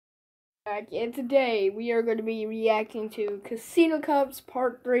Back, and today we are going to be reacting to Casino Cups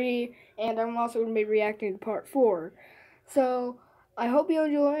Part 3, and I'm also going to be reacting to Part 4. So, I hope you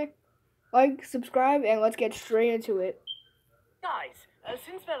enjoy. Like, subscribe, and let's get straight into it. Guys,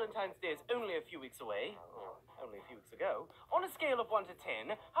 since Valentine's Day is only a few weeks away, or only a few weeks ago, on a scale of 1 to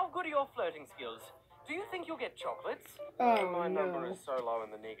 10, how good are your flirting skills? Do you think you'll get chocolates? Oh, My number no. is so low in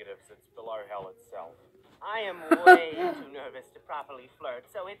the negatives, it's below hell itself. I am way too nervous to properly flirt,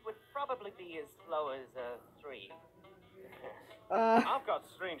 so it would probably be as low as a 3. I've got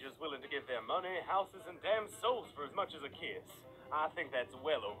strangers willing to give their money, houses, and damn souls for as much as a kiss. I think that's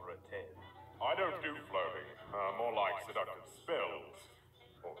well over a 10. I don't do flirting. More like seductive spells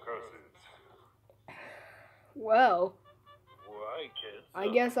or curses. Well, Hey, kids.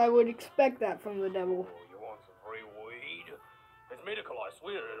 I guess I would expect that from the devil. You want some free weed? It's medical, I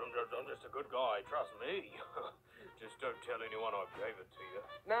swear. I'm just a good guy, trust me. Just don't tell anyone I gave it to you.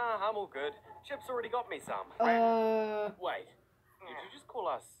 Nah, I'm all good. Chip's already got me some. Wait, did you just call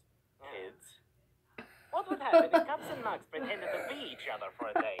us kids? What would happen if Cups and Mugs pretended to be each other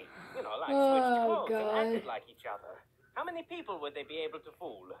for a day? You know, like switched clothes and acted like each other. How many people would they be able to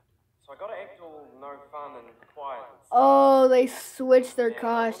fool? So I gotta act all no fun and quiet and stuff. Oh, they switched their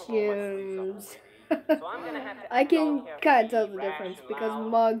costumes. So I'm gonna have to I can kind of tell the rash difference and because loud.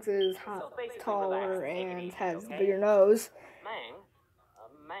 Muggs is So basically taller relax, take it and easy, has okay? a bigger nose.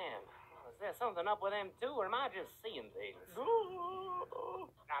 Man, is there something up with them too, or am I just seeing things?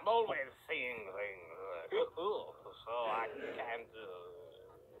 I'm always seeing things, so I can't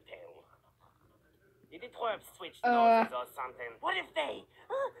tell. Did it have switched noses or something? What if they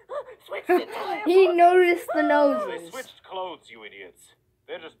switched it to He noticed the They noses. switched clothes, you idiots.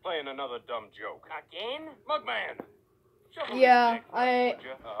 They're just playing another dumb joke. Again? Mugman! Shovel this Yeah, dick, would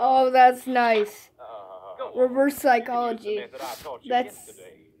ya? oh, that's nice. Go on. Reverse You can use the psychology. method I taught you That's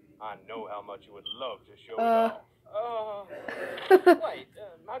yesterday. I know how much you would love to show it off. Wait,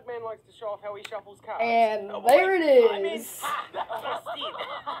 Mugman likes to show off how he shuffles cards. and Oh, there it wait, I mean, is.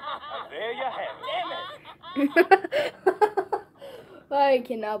 And there you have it. Damn it! I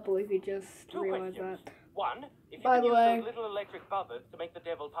cannot believe he just Two realized that. questions. One, if you By could the use way, those little electric buzzards to make the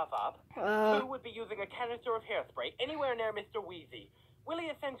devil puff up. Two would be using a canister of hairspray anywhere near Mr. Wheezy. Will he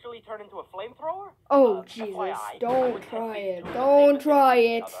essentially turn into a flamethrower? oh Jesus! FYI, I Don't would test try these it! two Don't if they try fit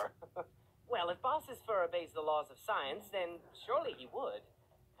each it! other. Well, if Boss's fur obeys the laws of science, then surely he would.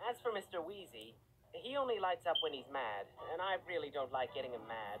 As for Mr. Wheezy, he only lights up when he's mad, and I really don't like getting him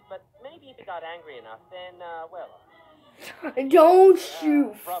mad. But maybe if he got angry enough, then, well... Don't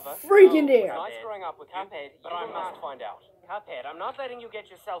you brother. freaking dare! Nice growing up with Cuphead, but I must find out. Cuphead, I'm not letting you get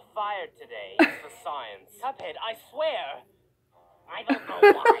yourself fired today. It's the science. Cuphead, I swear. I don't know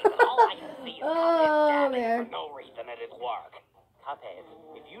why, but all I can see is Cuphead dabbing man. for no reason at his work. Cuphead,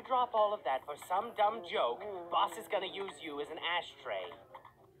 if you drop all of that for some dumb joke, Boss is gonna use you as an ashtray.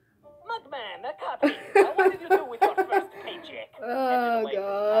 Mugman, Cuphead, what did you do with your first paycheck? Oh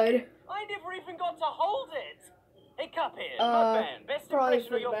God! I never even got to hold it. Hey, Cuphead, Mugman, best probably impression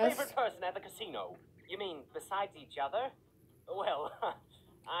for of your the best. favorite person at the casino. You mean besides each other? Well,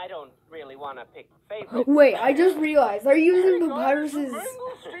 I don't really want to pick favorites. Wait, I just realized they're using Hey, guys, Papyrus's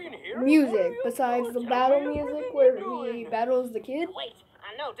Mangosteen here. music What are you besides the doing? battle Tell me music everything where you're he doing. battles the kid. Wait,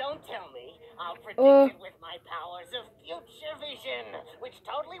 no, don't tell me. I'll predict it with my powers of future vision, which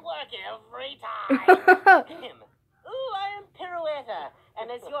totally work every time. Him. Ooh, I am Pirouetta,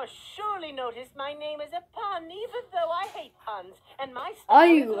 and as you'll surely notice, my name is a pun, even though I hate puns, and my style I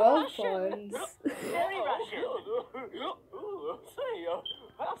is love Russian. puns. Very Russian. Say,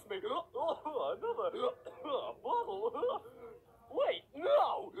 pass me another bottle. Wait,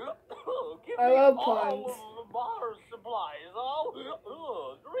 no. Give I me love all puns. of the bar supplies. I'll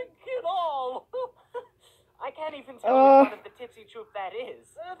drink it all. I can't even tell which one of the Tipsy Troop that is.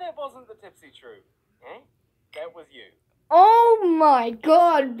 That wasn't the Tipsy Troop. Eh? That was you. Oh my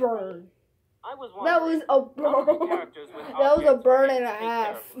God, burn! I was That was a burn. characters with That was a objects burn that and a take care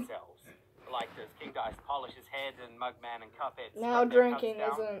half. of themselves. Like does King Dice polish his head and Mugman and Cuphead Now scrub their drinking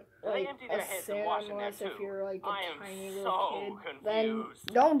cups down? isn't Do they like empty a their heads and sin wash in there unless if too? you're like a I am tiny so little kid. Then confused.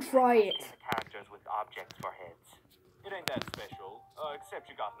 don't try it. The characters with objects for heads. It ain't that special, except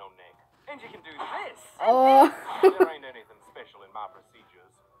you got no neck. And you can do this. There ain't anything special in my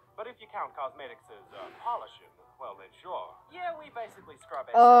procedures. But if you count cosmetics as polishing, well then sure. Yeah, we basically scrub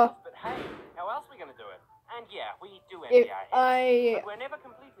ourselves, but hey, how else are we gonna do it? And yeah, we do empty our heads. But we're never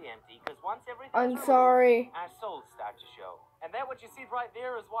completely empty, because once everything's I'm removed, sorry. our souls start to show. And that what you see right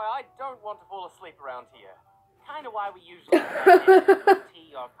there is why I don't want to fall asleep around here. Kind of why we usually have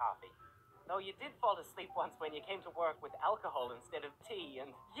tea or coffee. Though you did fall asleep once when you came to work with alcohol instead of tea,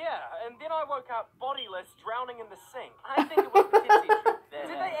 and... Yeah, and then I woke up bodiless, drowning in the sink. I think it was the tipsy trick there.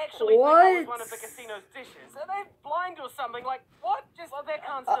 Did they actually think I was one of the casino's dishes? Are they blind or something? Like, what? Just, well, they're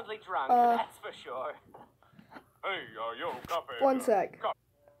constantly drunk, that's for sure. Hey, yo, Cuphead. One sec.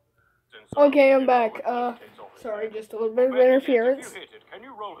 Okay, I'm back. Sorry, just a little bit of interference. If you hit it, can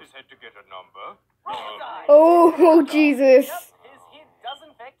you roll his head to get a number? Roll the dice. Oh, Jesus. Yep, his head does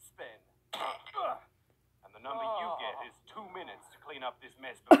in fact spin. And the number you get is 2 minutes to clean up this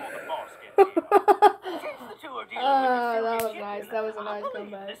mess before the boss gets here. Since the two are dealing with That the was nice. That was a nice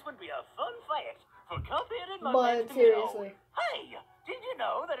comeback. This would be a fun fight for Cuphead and my But seriously, Hey, did you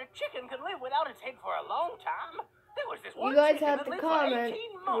know that a chicken can live without its head for a long time? There was this one you guys chicken have that to lived for comment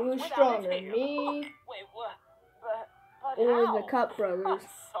 18 months who's without stronger, its head. me Wait, what? But or how? the Cup brothers.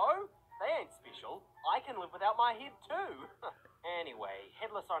 So? They ain't special. I can live without my head too. Anyway,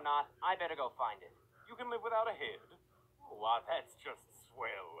 headless or not, I better go find it. You can live without a head? Wow, that's just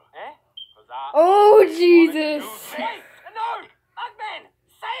swell. Eh? 'Cause I... Oh, Jesus. Wait! No! Mugman!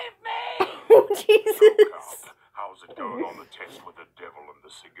 Save me! Oh, Jesus. How's it going on the test with the devil and the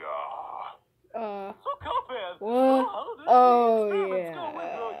cigar? So Cuphead! What? How did Oh, the experiments go yeah.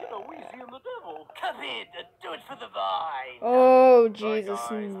 with, Weezy and the devil? Cuphead, do it for the vine! Oh, Jesus,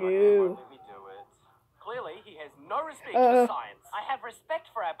 Guys, no. let me do it. Clearly, he has no respect for science. I have respect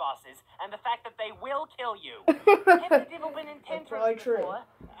for our bosses and the fact that they will kill you. Have the devil been in probably tantrums true. before?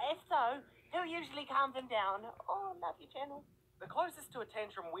 If so, who usually calms them down? Oh, love you, channel. The closest to a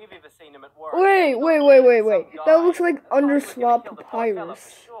tantrum we've ever seen him at work. Wait. That looks like Underswap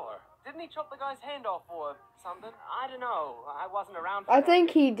Papyrus. Sure. Didn't he chop the guy's hand off or something? I don't know. I wasn't around for I that.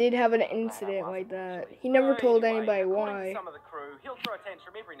 think he did have an incident like that. He never told anybody According why. to some of the crew, he'll throw a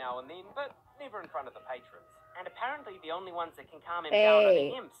tantrum every now and then, but never in front of the patrons. And apparently the only ones that can calm him down are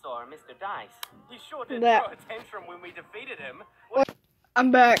the imps or Mr. Dice. He sure did That- throw a tantrum when we defeated him. I'm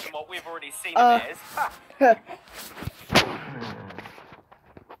back. From what we've already seen him as.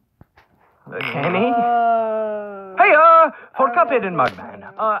 Kenny? Hey, for Cuphead and Mugman,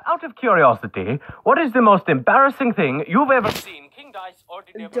 out of curiosity, what is the most embarrassing thing you've ever seen? Seen King Dice or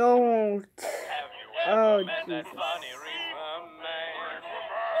the devil. Don't. Have you Oh, ever met that Jesus. funny reefer man?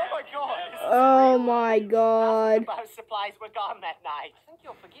 Oh my god. this is Oh real. my God. Most supplies were gone that night. I think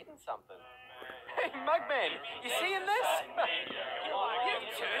you're forgetting something. Hey, Mugman, you seeing this? You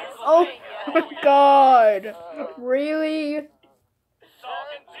too. Oh my God. Really?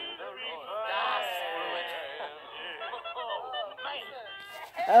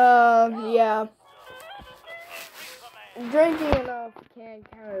 Yeah. Drinking enough can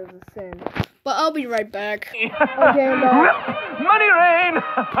count as a sin. But I'll be right back. Okay, I'm back. Money rain!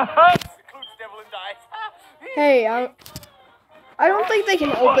 Includes devil and dice. Hey, I don't think they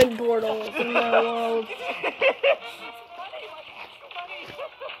can open portals in their world.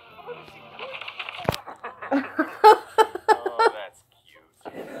 Oh, that's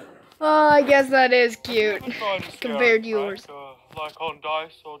cute. I guess that is cute compared to yours. Like on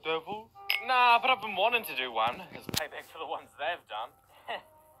Dice or Devil? Nah, but I've been wanting to do one as payback for the ones they've done.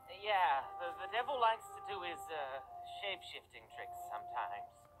 Yeah, the devil likes to do his shape-shifting tricks sometimes.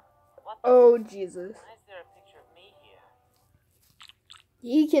 What the Oh, Jesus. Why is there a picture of me here?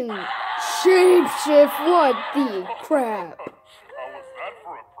 He can shapeshift. What the crap? How was that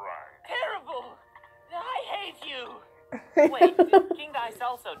for a prank? Terrible! I hate you! Wait, did King Dice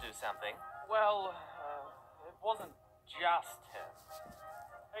also do something? Well, it wasn't just him.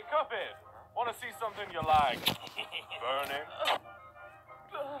 Hey, Cuphead, want to see something you like? Burning?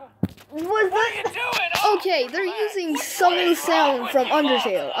 Was that? doing? Okay, they're using some of the sound from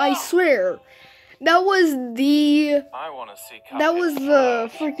Undertale. I swear. That was the. I want to see That was the I'll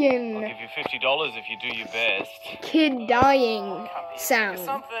freaking give you $50 if you do your best. kid dying Cuphead, sound.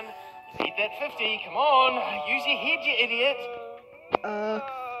 something. You need that 50. Come on. Use your head, you idiot.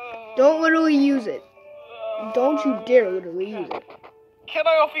 Don't literally use it. Don't you dare literally use it. Can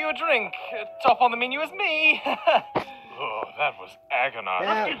I offer you a drink? Top on the menu is me. Oh, that was agonizing.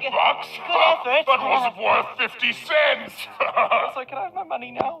 That- $50? Good effort. That wasn't worth 50 cents! Also, can I have my money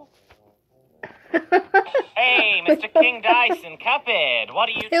now? Hey, Mr. King Dice and Cuphead, what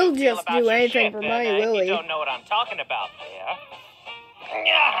do you He'll two feel just about do your anything ship for then, money, eh? will he? You don't know what I'm talking about there.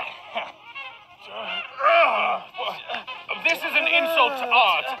 This is an insult to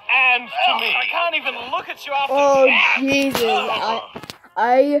art and to me. I can't even look at you after Oh, that. Jesus.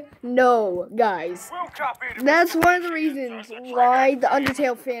 I know, guys. Will Cuphead That's one of the reasons why the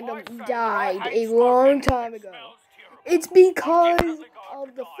Undertale fandom died a long time ago. It's because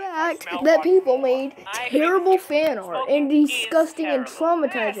of the fact that people made terrible fan art and disgusting and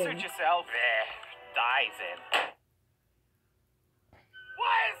traumatizing. Suit yourself. Dies in.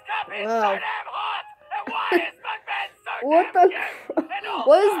 Why is Cuphead so damn hot? And why is McMahon so What damn the? cute? And also,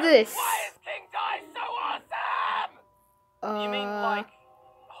 What is this? why is King Di so awesome? You mean like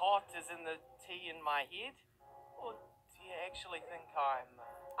hot is in the tea in my head? Or do you actually think I'm...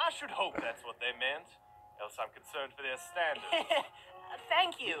 I should hope that's what they meant. Else I'm concerned for their standards.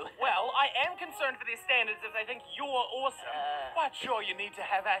 Thank you. Well, I am concerned for their standards if they think you're awesome. Quite sure you need to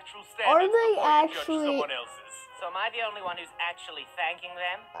have actual standards they before you actually- judge someone else's. So am I the only one who's actually thanking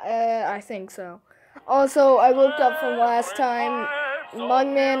them? I think so. Also, I looked up from last time.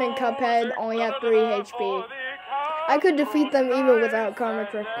 Mugman and Cuphead only have 3 HP. I could defeat them even without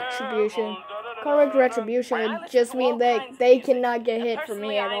Karmic Retribution. Karmic Retribution would just mean that they cannot get hit from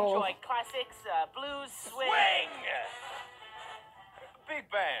me at all. I enjoy classics, blues, swing. Big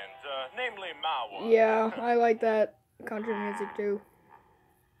band, namely Mawa. Yeah, I like that country music too.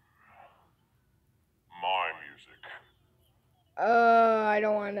 My music. I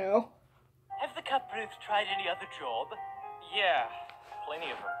don't want to know. Have the Cup Brutes tried any other job? Yeah,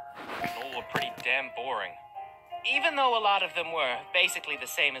 plenty of them. And all were pretty damn boring. Even though a lot of them were basically the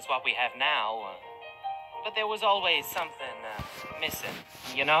same as what we have now. But there was always something missing,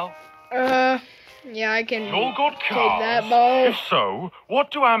 you know? Yeah, I can You've got take cars. that ball. If so, what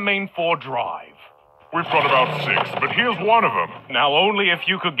do our main 4 drive? We've got about 6, but here's one of them. Now only if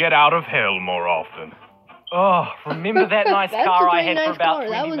you could get out of hell more often. Oh, remember that nice That's car a I pretty had nice for about car.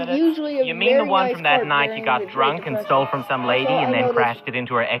 20 That was minutes? usually a You mean the very one nice from that car night you during got the Great drunk and Depression. stole from some lady Also, and I then know crashed it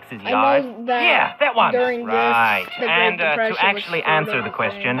into her ex's I yard? know that Yeah, that one. during this, Right. the Great And Depression to was actually sort answer of the a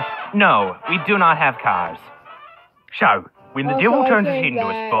question, thing. no, we do not have cars. So, when the Also, devil I turns his think head into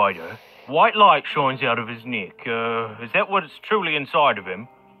a that- spider, white light shines out of his neck. Is that what's truly inside of him?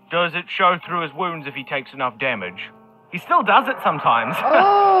 Does it show through his wounds if he takes enough damage? He still does it sometimes.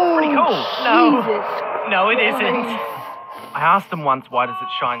 Oh, Pretty cool. No. Jesus. No, it isn't. Christ. I asked him once why does it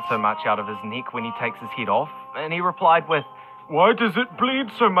shine so much out of his neck when he takes his head off, and he replied with, "Why does it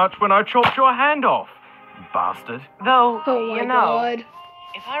bleed so much when I chopped your hand off, you bastard?" Though, Oh my you know, God.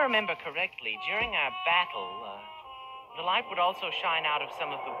 If I remember correctly, during our battle, the light would also shine out of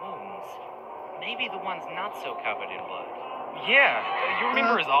some of the wounds. Maybe the ones not so covered in blood. Yeah, you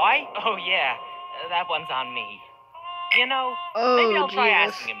remember his eye? Oh, yeah, that one's on me. You know, maybe I'll try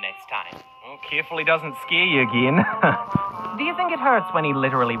Jesus. asking him next time. oh, careful he doesn't scare you again. Do you think it hurts when he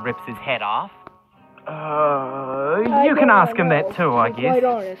literally rips his head off? You can ask him that too, I To be guess. quite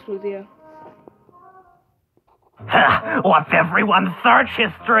honest with you. What's everyone's search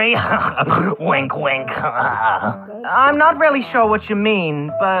history? Wink, wink. I'm not really sure what you mean,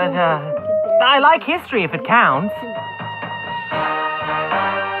 but I like history if it counts.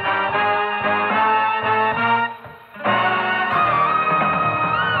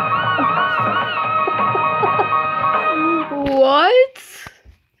 What?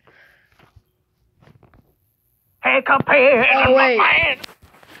 Hey, Cuphead! Oh, wait.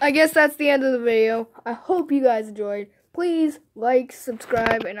 I guess that's the end of the video. I hope you guys enjoyed. Please like,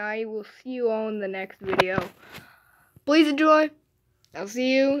 subscribe, and I will see you all in the next video. Please enjoy. I'll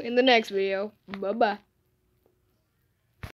see you in the next video. Bye-bye.